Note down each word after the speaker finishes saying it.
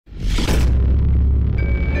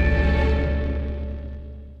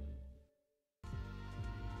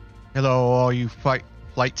Hello, all you flight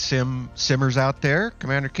simmers out there.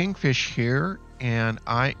 Commander Kingfish here, and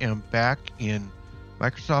I am back in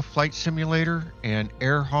Microsoft Flight Simulator and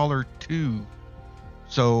Air Hauler 2.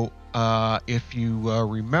 So, if you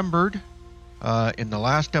remembered, in the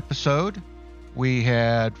last episode, we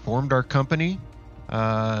had formed our company,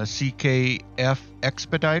 CKF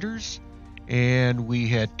Expeditors, and we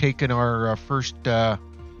had taken our first type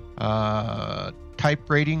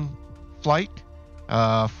rating flight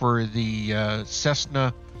for the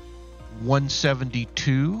Cessna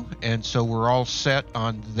 172, and so we're all set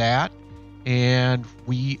on that, and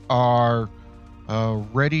we are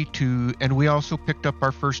ready to, and we also picked up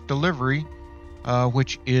our first delivery,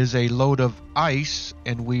 which is a load of ice,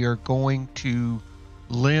 and we are going to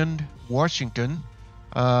Lind, Washington,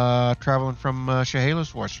 traveling from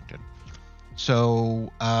Chehalis, Washington. So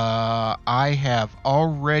I have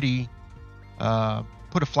already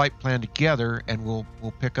put a flight plan together, and we'll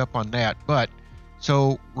pick up on that. But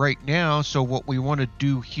so right now, so what we want to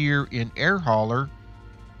do here in Air Hauler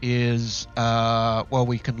is, well,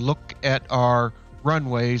 we can look at our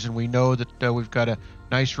runways, and we know that we've got a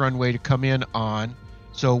nice runway to come in on.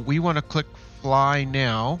 So we want to click Fly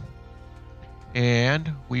Now,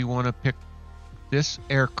 and we want to pick this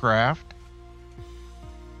aircraft.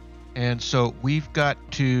 And so we've got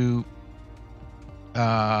to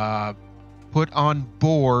put on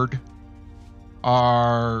board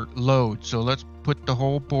our load. So let's put the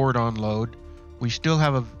whole board on load. We still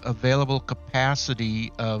have a available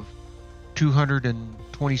capacity of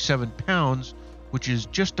 227 pounds, which is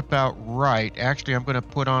just about right. Actually, I'm going to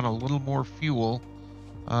put on a little more fuel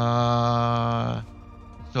so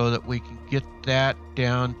that we can get that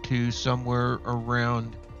down to somewhere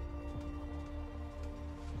around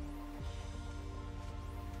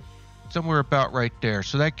about right there.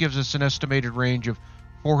 So that gives us an estimated range of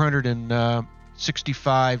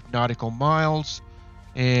 465 nautical miles,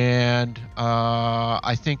 and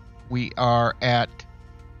I think we are at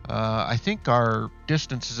I think our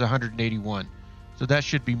distance is 181, so that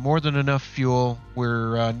should be more than enough fuel.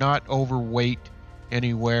 We're not overweight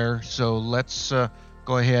anywhere, so let's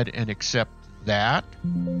go ahead and accept that,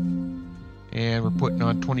 and we're putting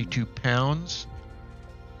on 22 pounds.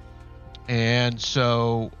 And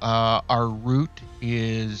so our route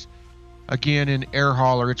is, again, in Air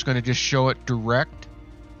Hauler, it's going to just show it direct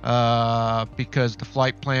because the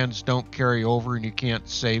flight plans don't carry over and you can't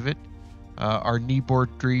save it. Our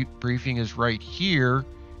kneeboard briefing is right here,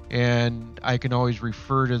 and I can always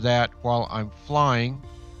refer to that while I'm flying.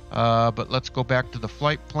 But let's go back to the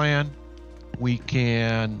flight plan. We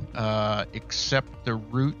can accept the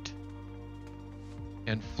route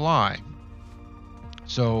and fly.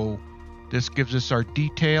 So this gives us our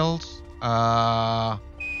details,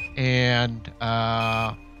 and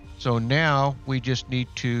so now we just need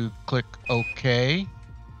to click OK,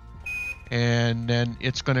 and then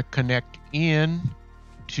it's going to connect in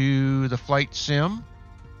to the flight sim,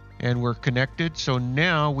 and we're connected. So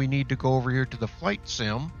now we need to go over here to the flight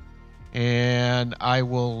sim, and I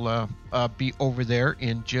will be over there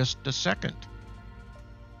in just a second.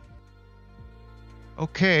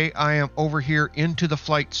 Okay, I am over here into the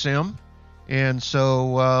flight sim. And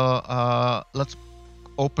so let's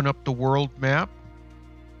open up the world map.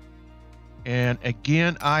 And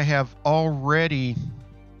again, I have already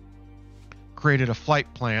created a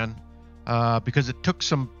flight plan because it took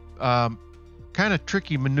some kind of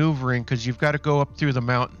tricky maneuvering, because you've got to go up through the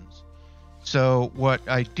mountains. So what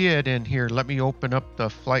I did in here, let me open up the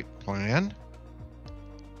flight plan.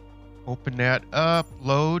 Open that up,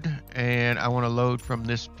 load, and I want to load from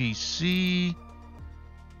this PC.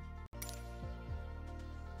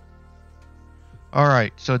 All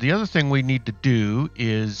right, so the other thing we need to do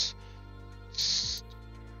is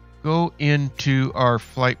go into our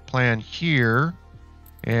flight plan here,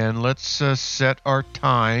 and let's set our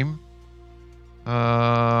time.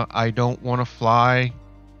 I don't want to fly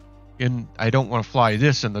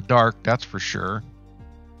this in the dark, that's for sure.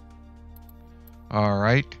 All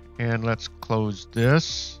right, and let's close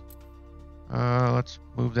this. Let's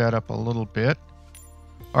move that up a little bit.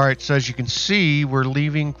 All right, so as you can see, we're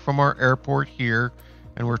leaving from our airport here,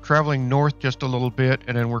 and we're traveling north just a little bit,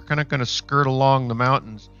 and then we're kind of going to skirt along the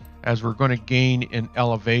mountains as we're going to gain in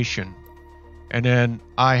elevation. And then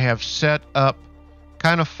I have set up,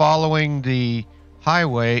 kind of following the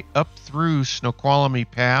highway up through Snoqualmie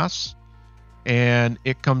Pass, and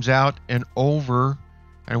it comes out and over,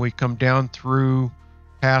 and we come down through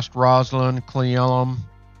past Roslyn, Cle Elum,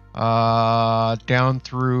 down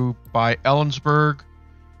through by Ellensburg,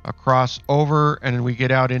 across over, and then we get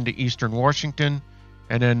out into eastern Washington,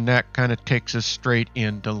 and then that kind of takes us straight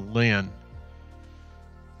into Lynn.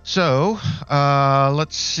 So,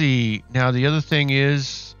 let's see. Now, the other thing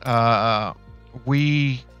is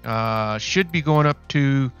we should be going up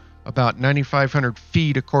to about 9,500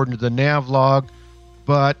 feet according to the nav log,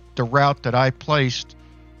 but the route that I placed,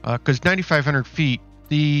 because 9,500 feet,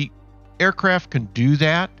 the aircraft can do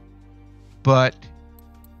that, but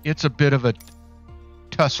it's a bit of a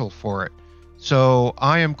tussle for it. So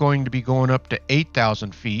I am going to be going up to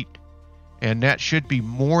 8,000 feet, and that should be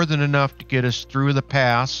more than enough to get us through the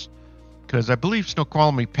pass, because I believe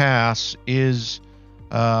Snoqualmie Pass is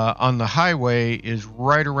on the highway is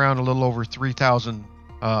right around a little over 3,000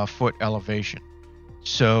 foot elevation.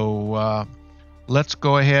 So let's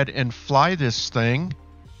go ahead and fly this thing.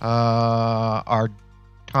 Our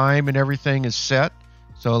time and everything is set,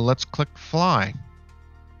 so let's click fly.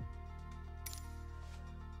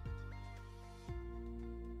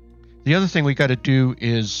 The other thing we got to do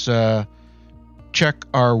is check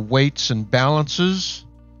our weights and balances.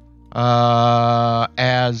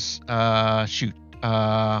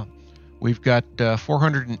 We've got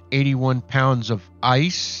 481 pounds of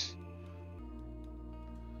ice.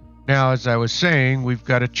 Now, as I was saying, we've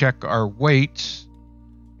got to check our weights,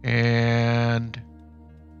 and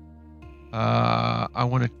I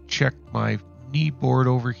want to check my knee board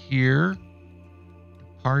over here.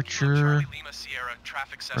 Departure, Charlie Lima Sierra,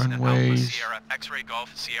 traffic Cessna runways. Alpha Sierra, X-ray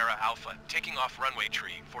Golf Sierra Alpha, taking off runway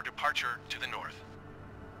tree for departure to the north.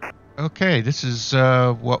 Okay, this is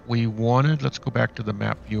what we wanted. Let's go back to the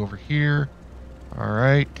map view over here. All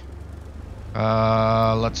right.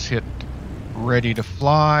 Let's hit ready to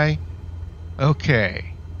fly.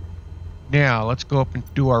 Okay. Now, let's go up and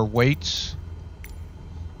do our weights,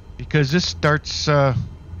 because this starts...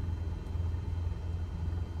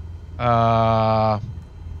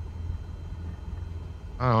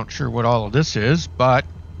 I'm not sure what all of this is, but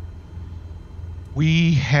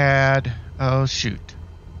we had... Oh, shoot.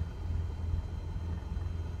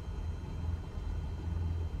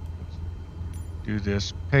 Let's do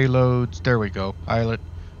this. Payloads. There we go. Pilot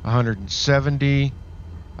 170.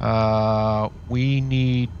 We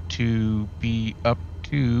need to be up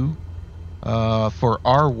to, for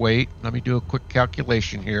our weight, let me do a quick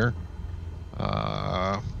calculation here.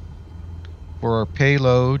 For our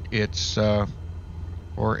payload, it's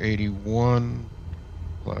 481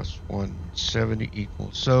 plus 170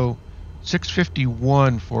 equals, so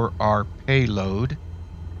 651 for our payload.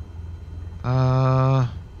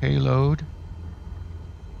 Payload.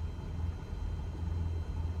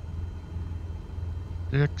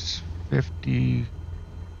 $651.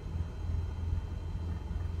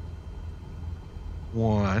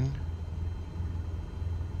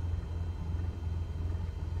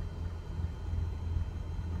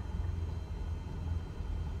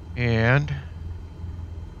 And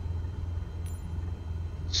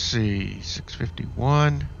let's see,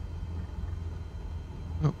 651.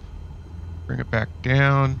 Oop, bring it back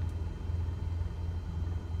down.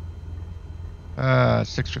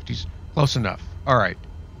 650's close enough. All right.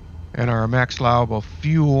 And our max allowable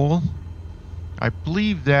fuel, I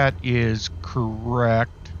believe that is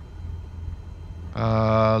correct.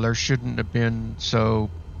 There shouldn't have been, so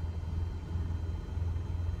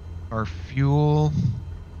our fuel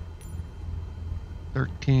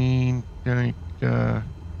 13, yeah,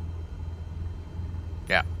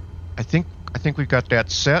 I think we've got that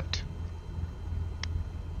set.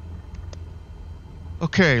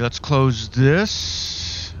 Okay, let's close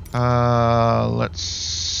this. Let's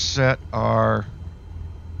set our,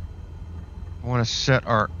 I want to set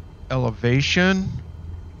our elevation,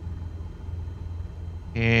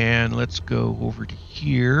 and let's go over to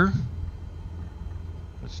here.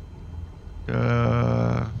 Let's get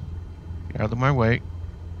out of my way.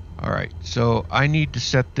 All right, so I need to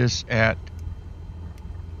set this at,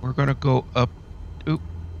 we're going to go up. Oop,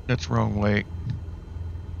 that's wrong way.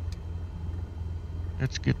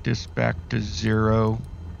 Let's get this back to 0.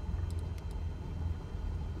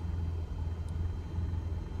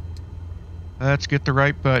 Let's get the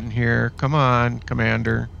right button here. Come on,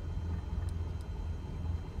 Commander.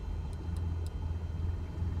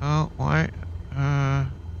 Oh, why?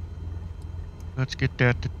 Let's get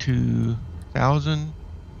that to 2,000.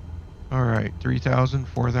 All right, 3,000,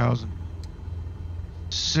 4,000,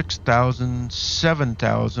 6,000,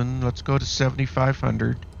 7,000. Let's go to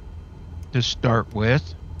 7,500 to start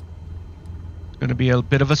with. It's going to be a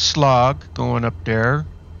bit of a slog going up there.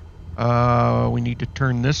 We need to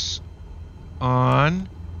turn this on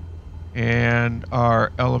and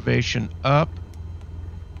our elevation up.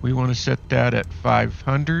 We want to set that at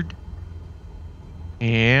 500,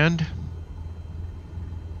 and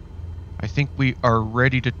I think we are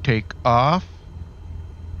ready to take off.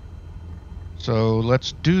 So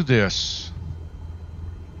let's do this.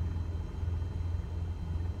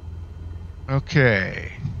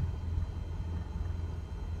 Okay.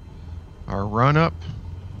 Our run up.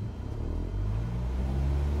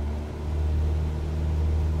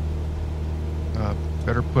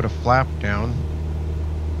 Better put a flap down.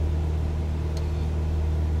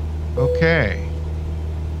 Okay.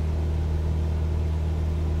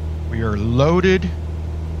 We are loaded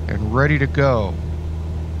and ready to go.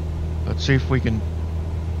 Let's see if we can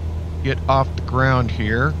get off the ground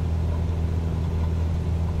here.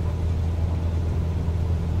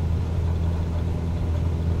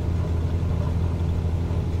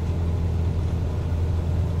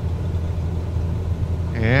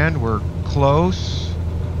 And we're close.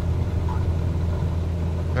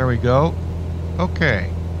 There we go. Okay.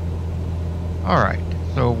 All right.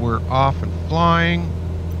 So we're off and flying.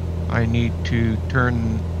 I need to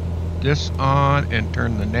turn this on and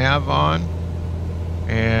turn the nav on.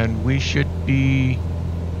 And we should be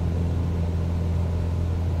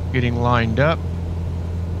getting lined up.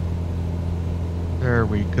 There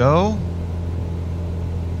we go.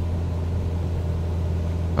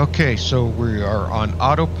 Okay, so we are on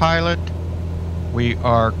autopilot. We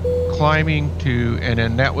are climbing to, and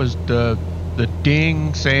then that was the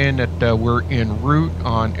ding saying that we're en route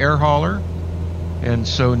on air hauler. And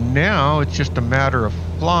so now it's just a matter of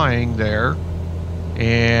flying there.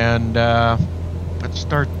 And let's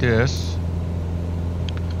start this.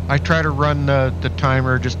 I try to run the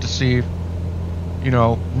timer just to see if, you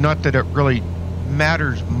know, not that it really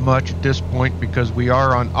matters much at this point because we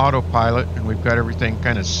are on autopilot and we've got everything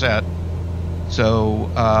kind of set. So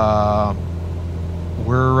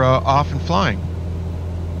we're off and flying.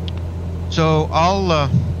 So I'll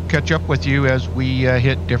catch up with you as we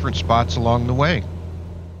hit different spots along the way.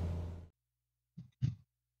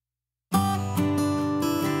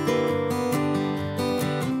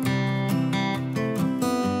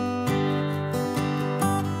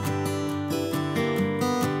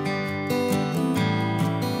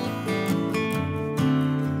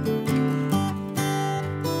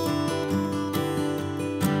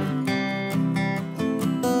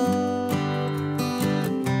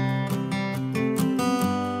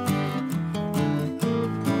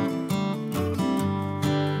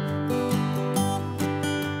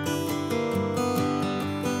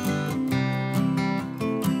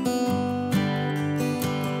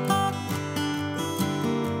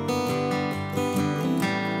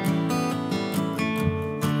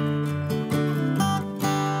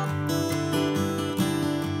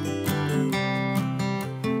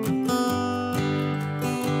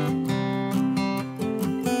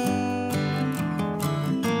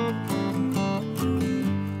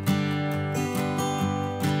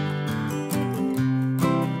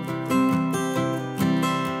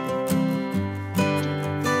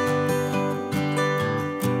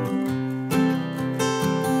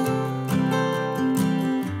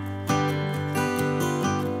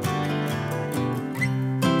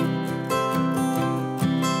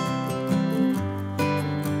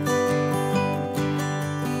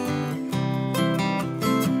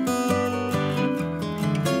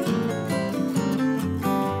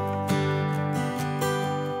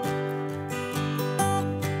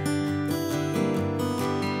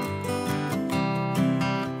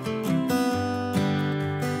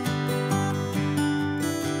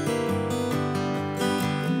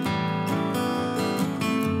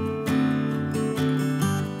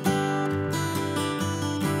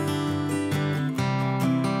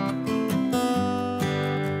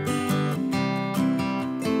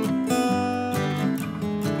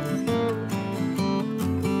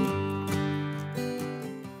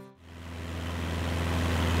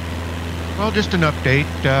 Well, just an update.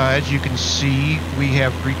 As you can see, we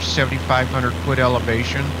have reached 7,500 foot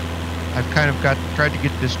elevation. I've kind of tried to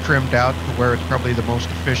get this trimmed out to where it's probably the most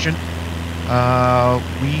efficient.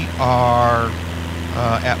 We are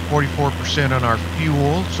at 44% on our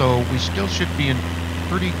fuel, so we still should be in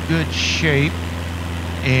pretty good shape.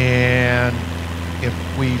 And if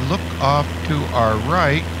we look off to our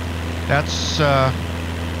right, that's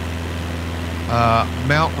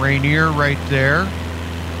Mount Rainier right there.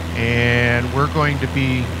 And we're going to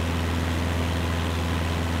be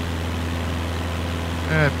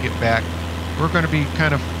get back. We're going to be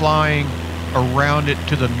kind of flying around it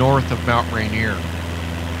to the north of Mount Rainier.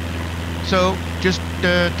 So just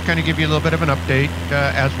to kind of give you a little bit of an update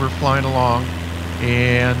as we're flying along,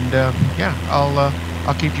 and yeah,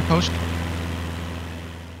 I'll keep you posted.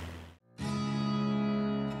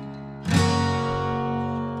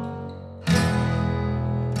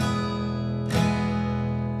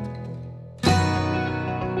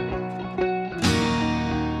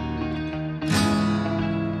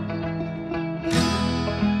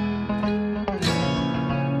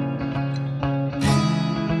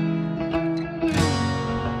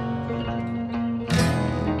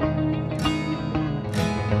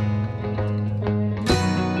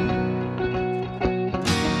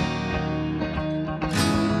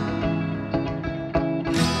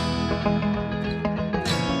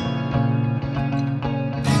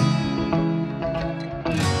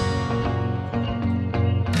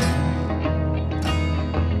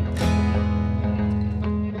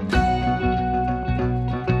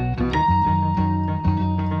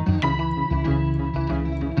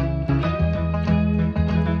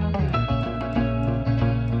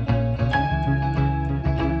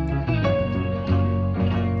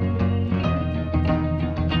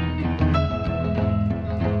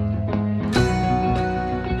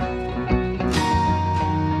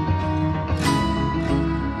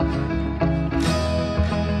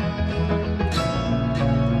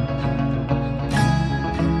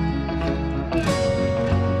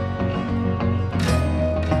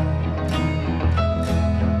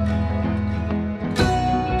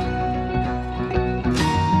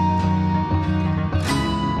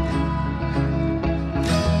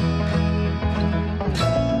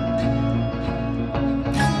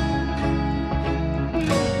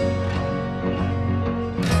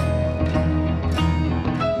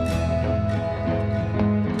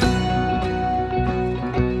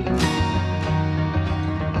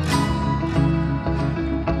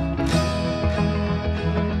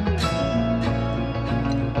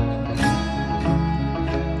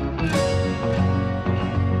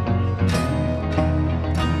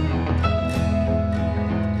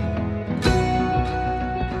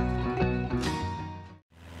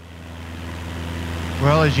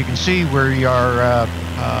 Well, as you can see, we are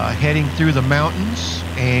heading through the mountains,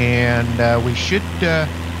 and we shouldn't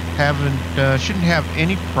have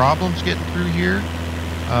any problems getting through here.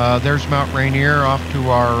 There's Mount Rainier off to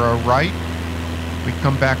our right. We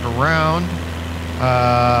come back around.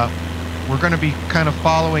 We're going to be kind of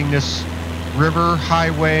following this river,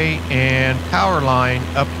 highway, and power line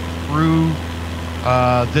up through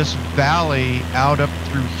this valley out up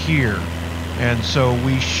through here. And so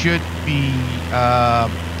we should be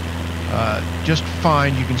just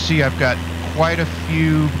fine. You can see I've got quite a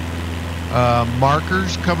few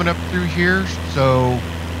markers coming up through here. So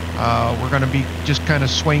we're going to be just kind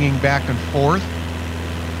of swinging back and forth.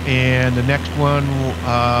 And the next one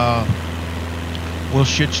we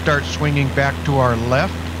should start swinging back to our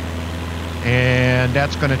left. And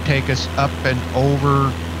that's going to take us up and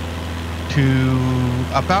over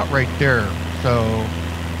to about right there. So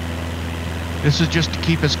this is just to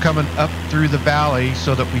keep us coming up through the valley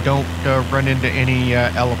so that we don't run into any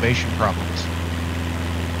elevation problems.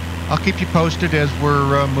 I'll keep you posted as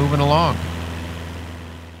we're moving along.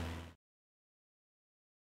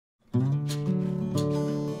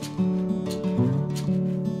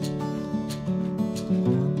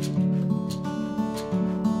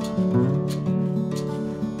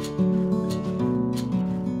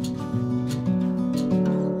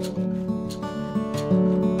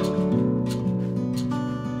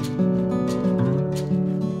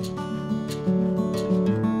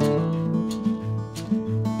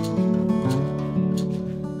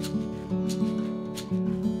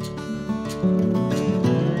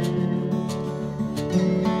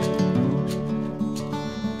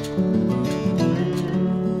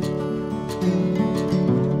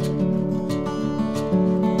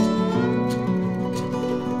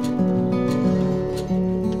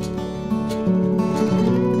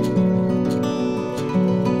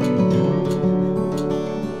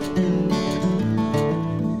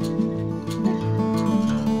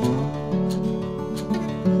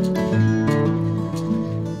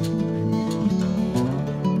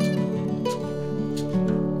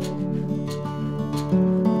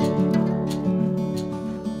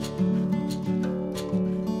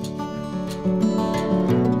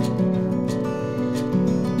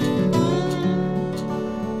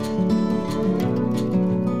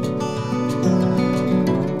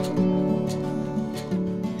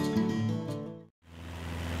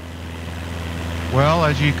 Well,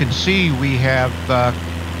 as you can see, we have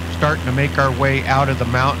starting to make our way out of the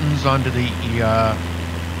mountains onto the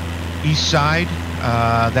east side.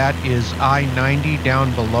 That is I-90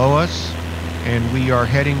 down below us, and we are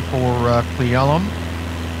heading for Cleellum,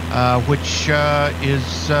 which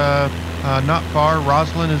is not far.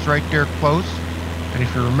 Roslyn is right there close. And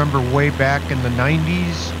if you remember way back in the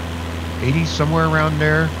 90s, 80s, somewhere around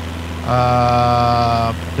there,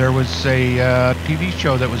 there was a TV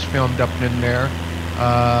show that was filmed up in there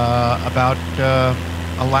about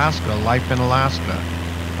Alaska, life in Alaska.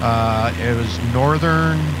 It was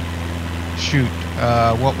Northern,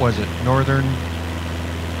 what was it? Northern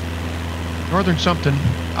something.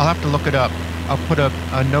 I'll have to look it up. I'll put a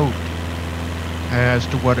note as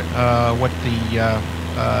to what the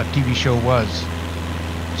TV show was.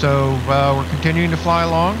 So we're continuing to fly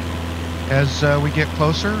along. As we get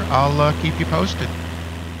closer, I'll keep you posted.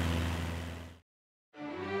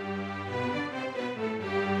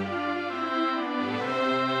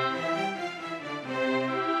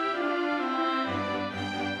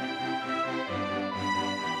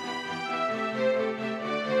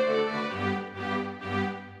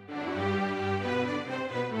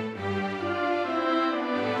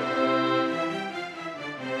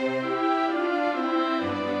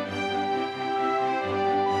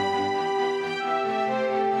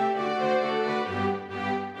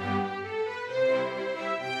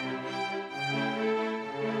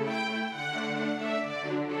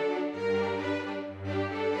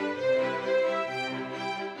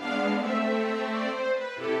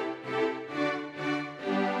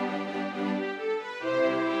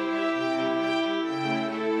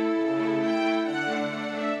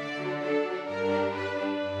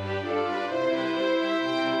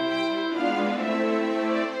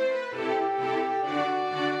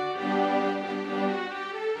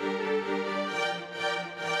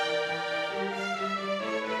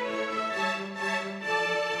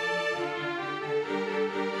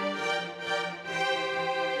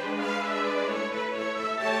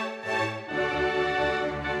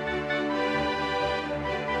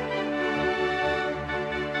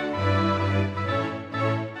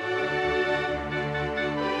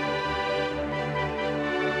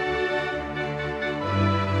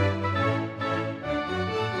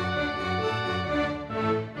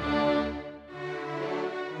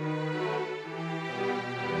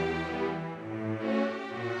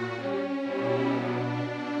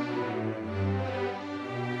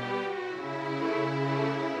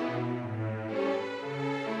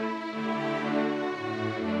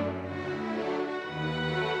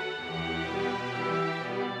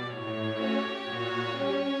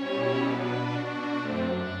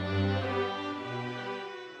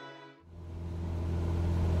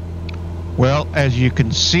 Well, as you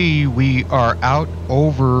can see, we are out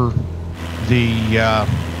over the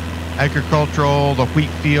agricultural, the wheat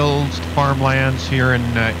fields, farmlands here in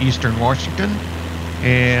eastern Washington.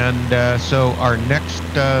 And so our next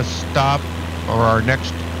stop, or our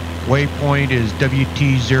next waypoint, is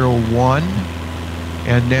WT01.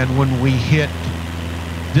 And then when we hit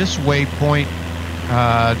this waypoint,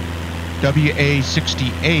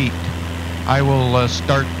 WA68, I will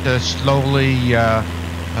start slowly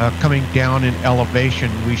coming down in elevation.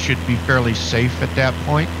 We should be fairly safe at that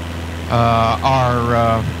point.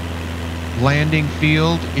 Our landing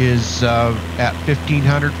field is at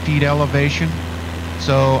 1,500 feet elevation.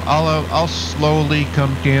 So I'll slowly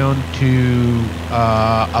come down to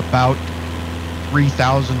about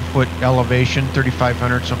 3,000 foot elevation,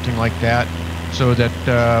 3,500, something like that, so that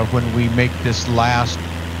when we make this last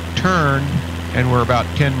turn and we're about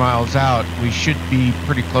 10 miles out, we should be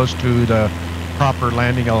pretty close to the proper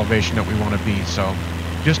landing elevation that we want to be. So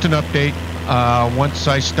just an update. Once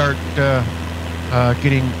I start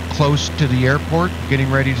getting close to the airport, getting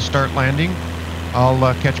ready to start landing,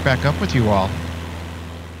 I'll catch back up with you all.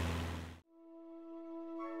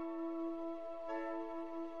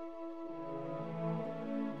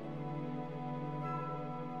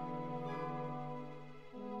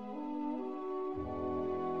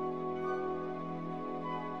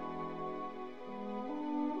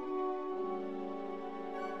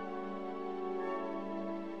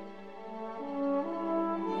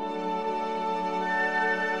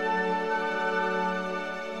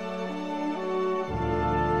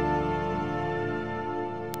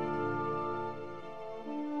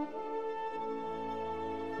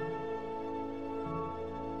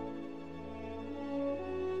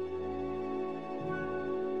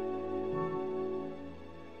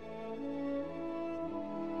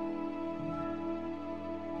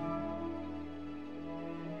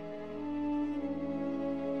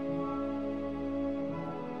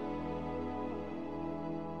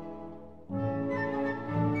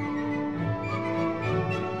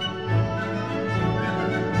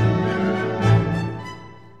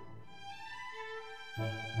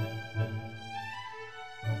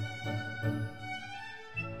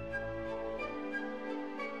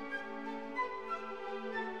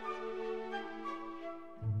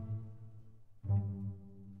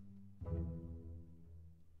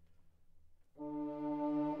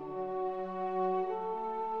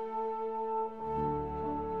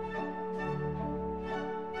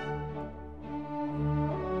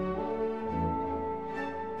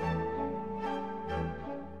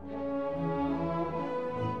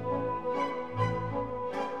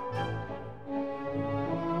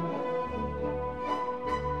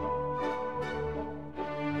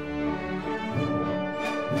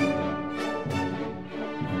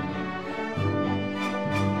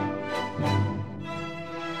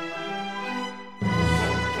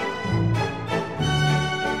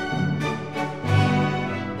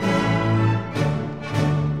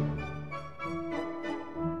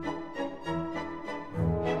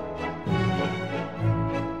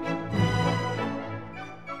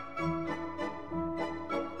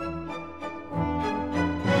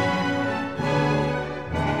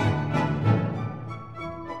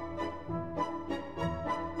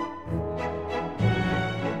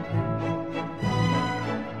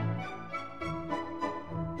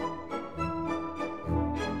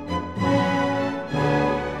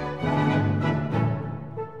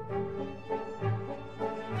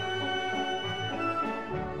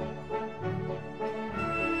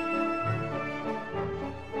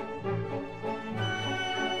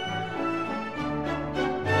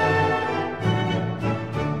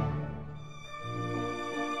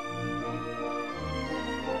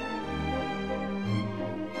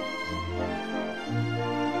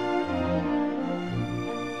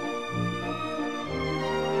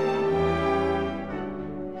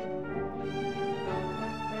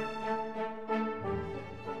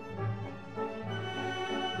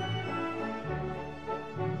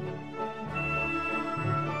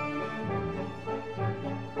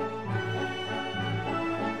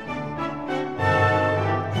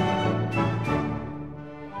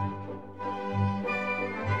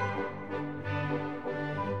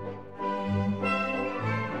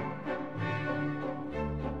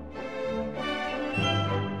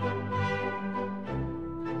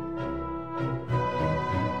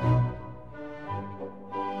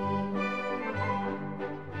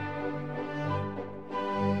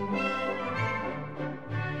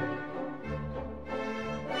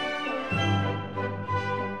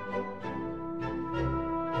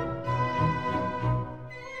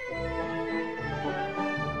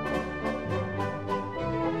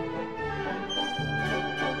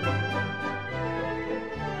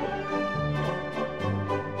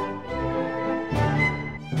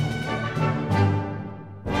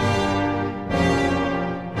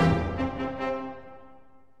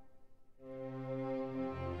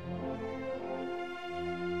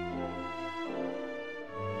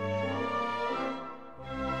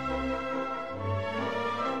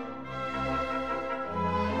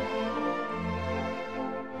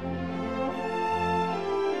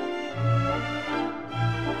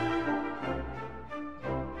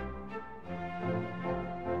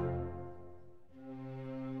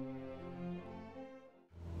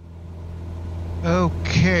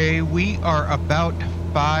 Okay, we are about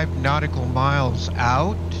 5 nautical miles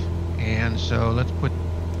out, and so let's put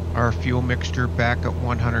our fuel mixture back at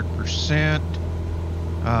 100%.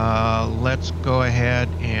 Let's go ahead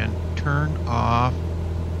and turn off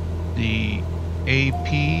the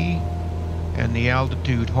AP and the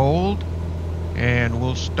altitude hold, and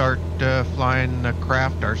we'll start flying the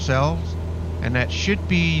craft ourselves. And that should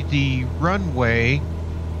be the runway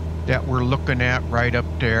that we're looking at right up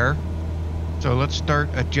there. So let's start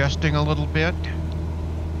adjusting a little bit.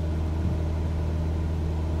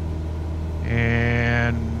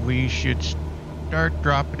 And we should start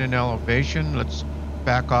dropping in elevation. Let's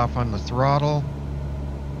back off on the throttle.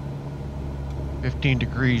 15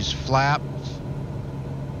 degrees flaps.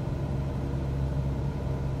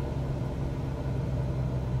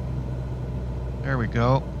 There we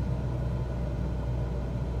go.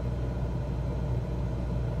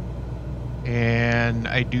 And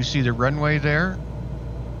I do see the runway there.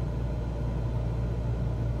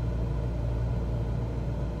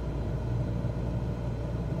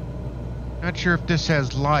 Not sure if this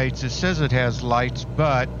has lights. It says it has lights,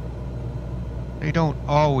 but they don't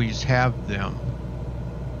always have them.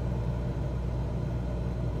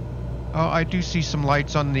 Oh, I do see some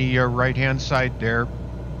lights on the right-hand side there.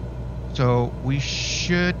 So we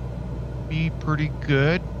should be pretty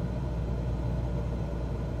good.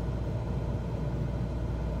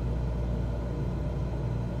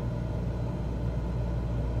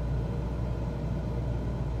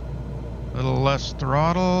 A little less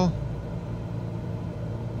throttle.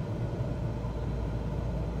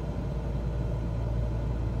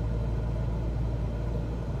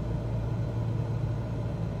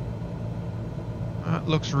 It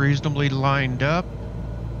looks reasonably lined up.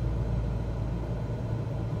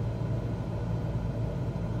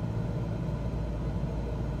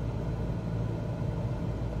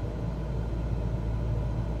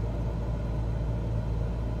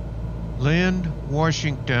 Lynn,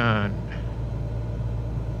 Washington.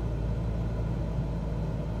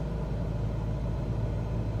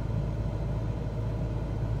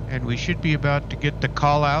 And we should be about to get the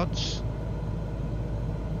call-outs.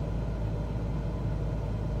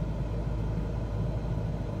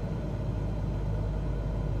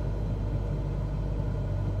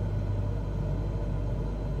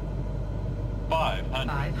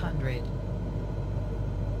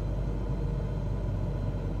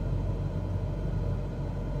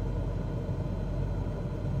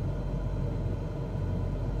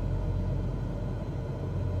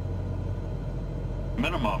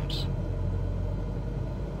 Minimums.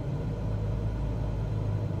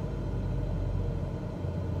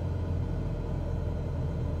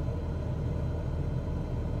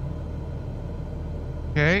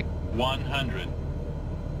 Okay. 100.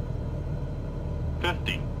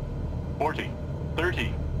 50. 40.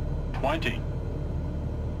 30. 20.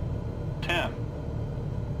 10.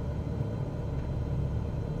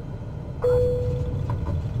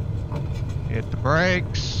 Hit the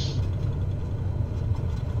brakes.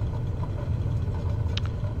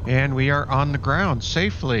 And we are on the ground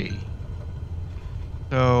safely.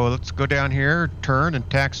 So let's go down here, turn, and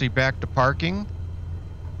taxi back to parking.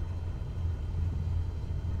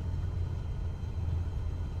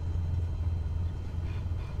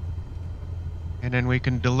 And then we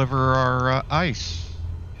can deliver our ice.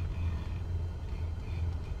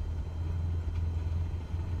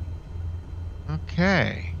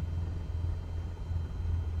 Okay.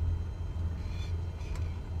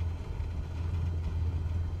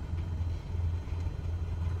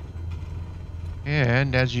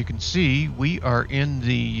 And as you can see, we are in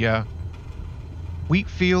the wheat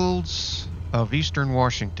fields of eastern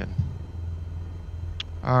Washington.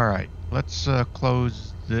 All right, let's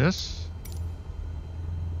close this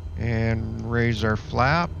and raise our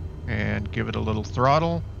flap and give it a little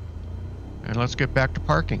throttle. And let's get back to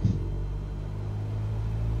parking.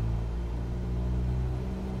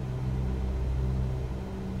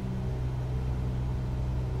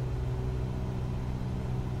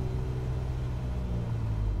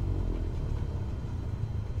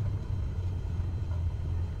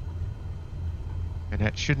 And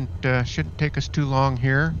that shouldn't take us too long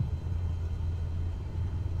here.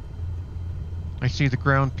 I see the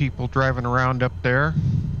ground people driving around up there.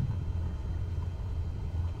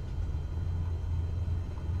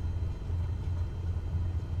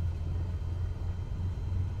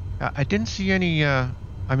 I didn't see any, I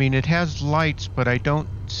mean, it has lights, but I don't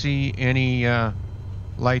see any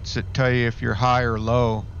lights that tell you if you're high or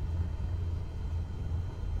low.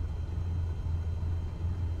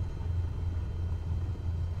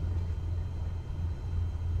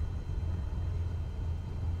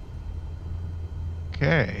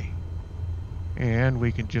 Okay. And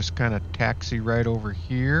we can just kind of taxi right over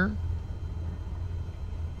here.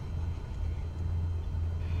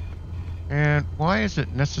 And why is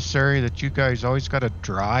it necessary that you guys always got to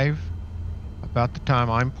drive about the time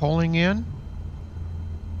I'm pulling in?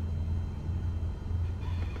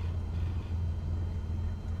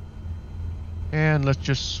 And let's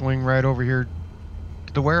just swing right over here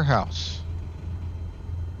to the warehouse.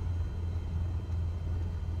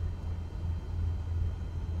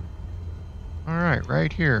 All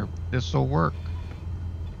right here. This will work.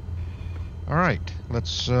 All right,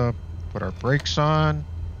 let's put our brakes on.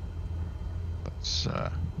 Let's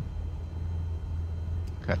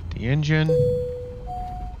cut the engine.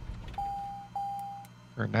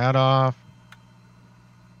 Turn that off.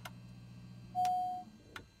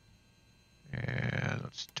 And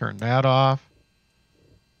let's turn that off.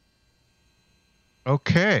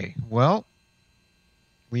 Okay, well,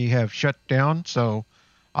 we have shut down, so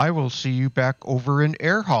I will see you back over in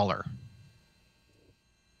Air Hauler.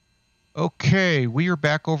 Okay, we are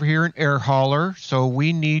back over here in Air Hauler, so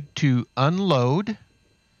we need to unload.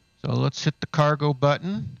 So let's hit the cargo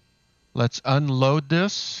button. Let's unload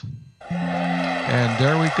this. And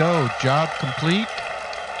there we go, job complete.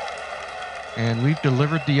 And we've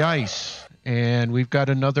delivered the ice. And we've got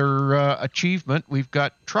another achievement. We've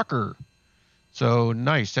got trucker. So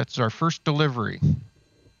nice, that's our first delivery.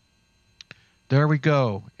 There we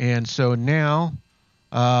go. And so now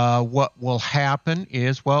what will happen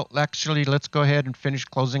is, well, actually, let's go ahead and finish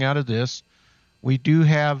closing out of this. We do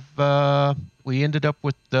have, we ended up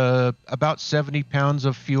with about 70 pounds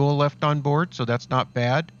of fuel left on board, so that's not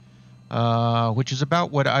bad, which is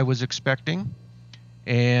about what I was expecting.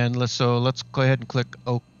 And let's go ahead and click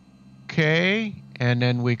OK, and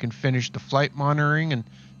then we can finish the flight monitoring and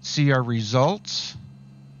see our results.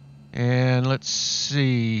 And let's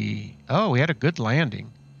see. Oh, we had a good landing.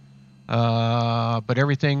 But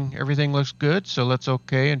everything looks good, so let's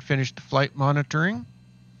OK and finish the flight monitoring.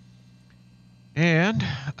 And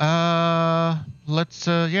let's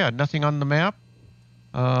yeah, nothing on the map.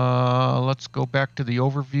 Let's go back to the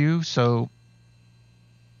overview. So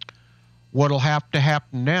what'll have to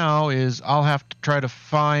happen now is I'll have to try to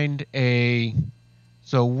find a,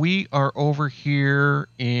 so we are over here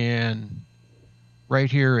in right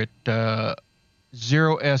here at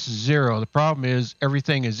 0S0. The problem is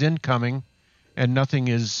everything is incoming and nothing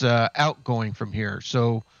is outgoing from here.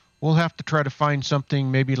 So we'll have to try to find something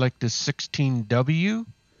maybe like this 16W.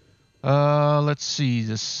 Let's see,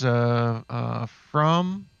 this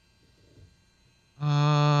from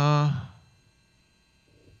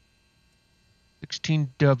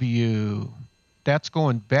 16W. That's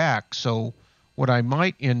going back. So what I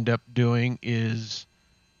might end up doing is,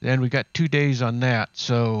 then we got 2 days on that.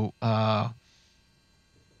 So kind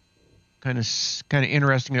of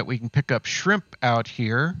interesting that we can pick up shrimp out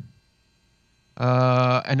here.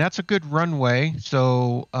 And that's a good runway.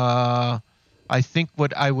 So I think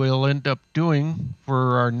what I will end up doing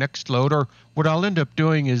for our next load, or what I'll end up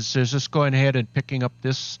doing is just going ahead and picking up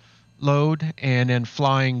this load and then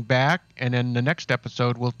flying back. And then the next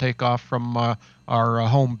episode we'll take off from our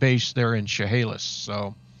home base there in Chehalis.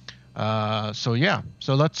 So yeah,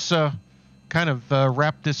 so let's kind of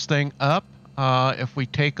wrap this thing up. If we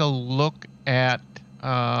take a look at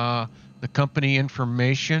the company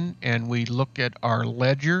information and we look at our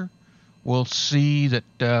ledger, we'll see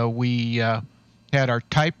that we had our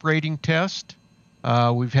type rating test.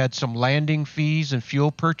 We've had some landing fees and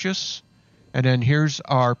fuel purchase. And then here's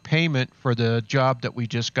our payment for the job that we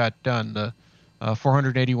just got done, the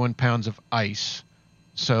 481 pounds of ice.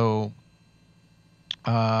 So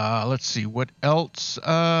let's see, what else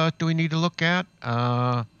do we need to look at?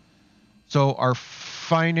 So our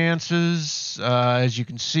finances, as you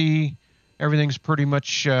can see, everything's pretty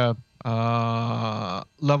much level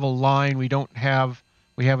line. We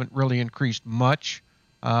haven't really increased much.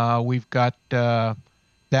 We've got that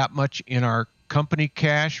much in our company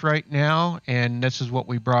cash right now, and this is what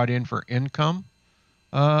we brought in for income.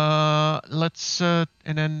 Let's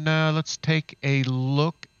take a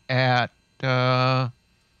look at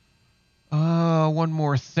one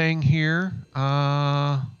more thing here.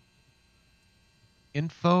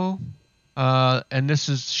 Info, and this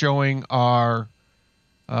is showing our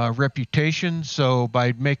reputation. So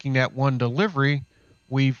by making that one delivery,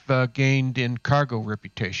 we've gained in cargo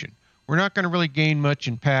reputation. We're not going to really gain much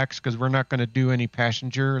in packs because we're not going to do any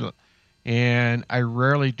passenger, and I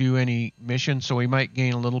rarely do any missions, so we might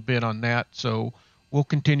gain a little bit on that. So we'll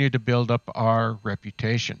continue to build up our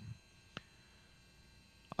reputation.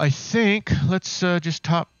 I think let's just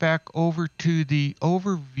hop back over to the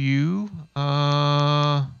overview.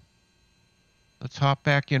 Let's hop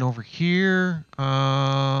back in over here.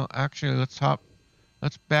 Actually, let's hop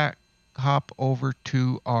over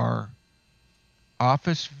to our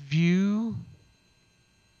office view.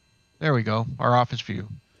 There we go, our office view.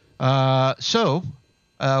 With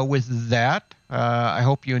that, I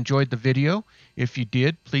hope you enjoyed the video. If you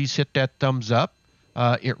did, please hit that thumbs up.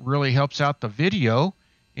 It really helps out the video.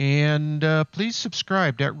 And please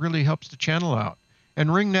subscribe. That really helps the channel out.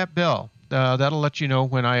 And ring that bell. That'll let you know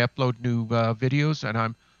when I upload new videos. And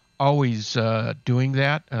I'm always doing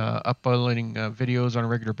that, uploading videos on a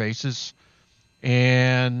regular basis.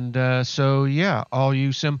 And so, yeah, all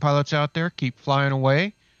you sim pilots out there, keep flying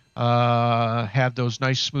away. Have those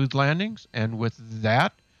nice smooth landings. And with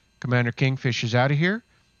that, Commander Kingfish is out of here.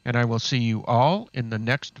 And I will see you all in the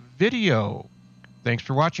next video. Thanks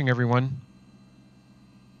for watching, everyone.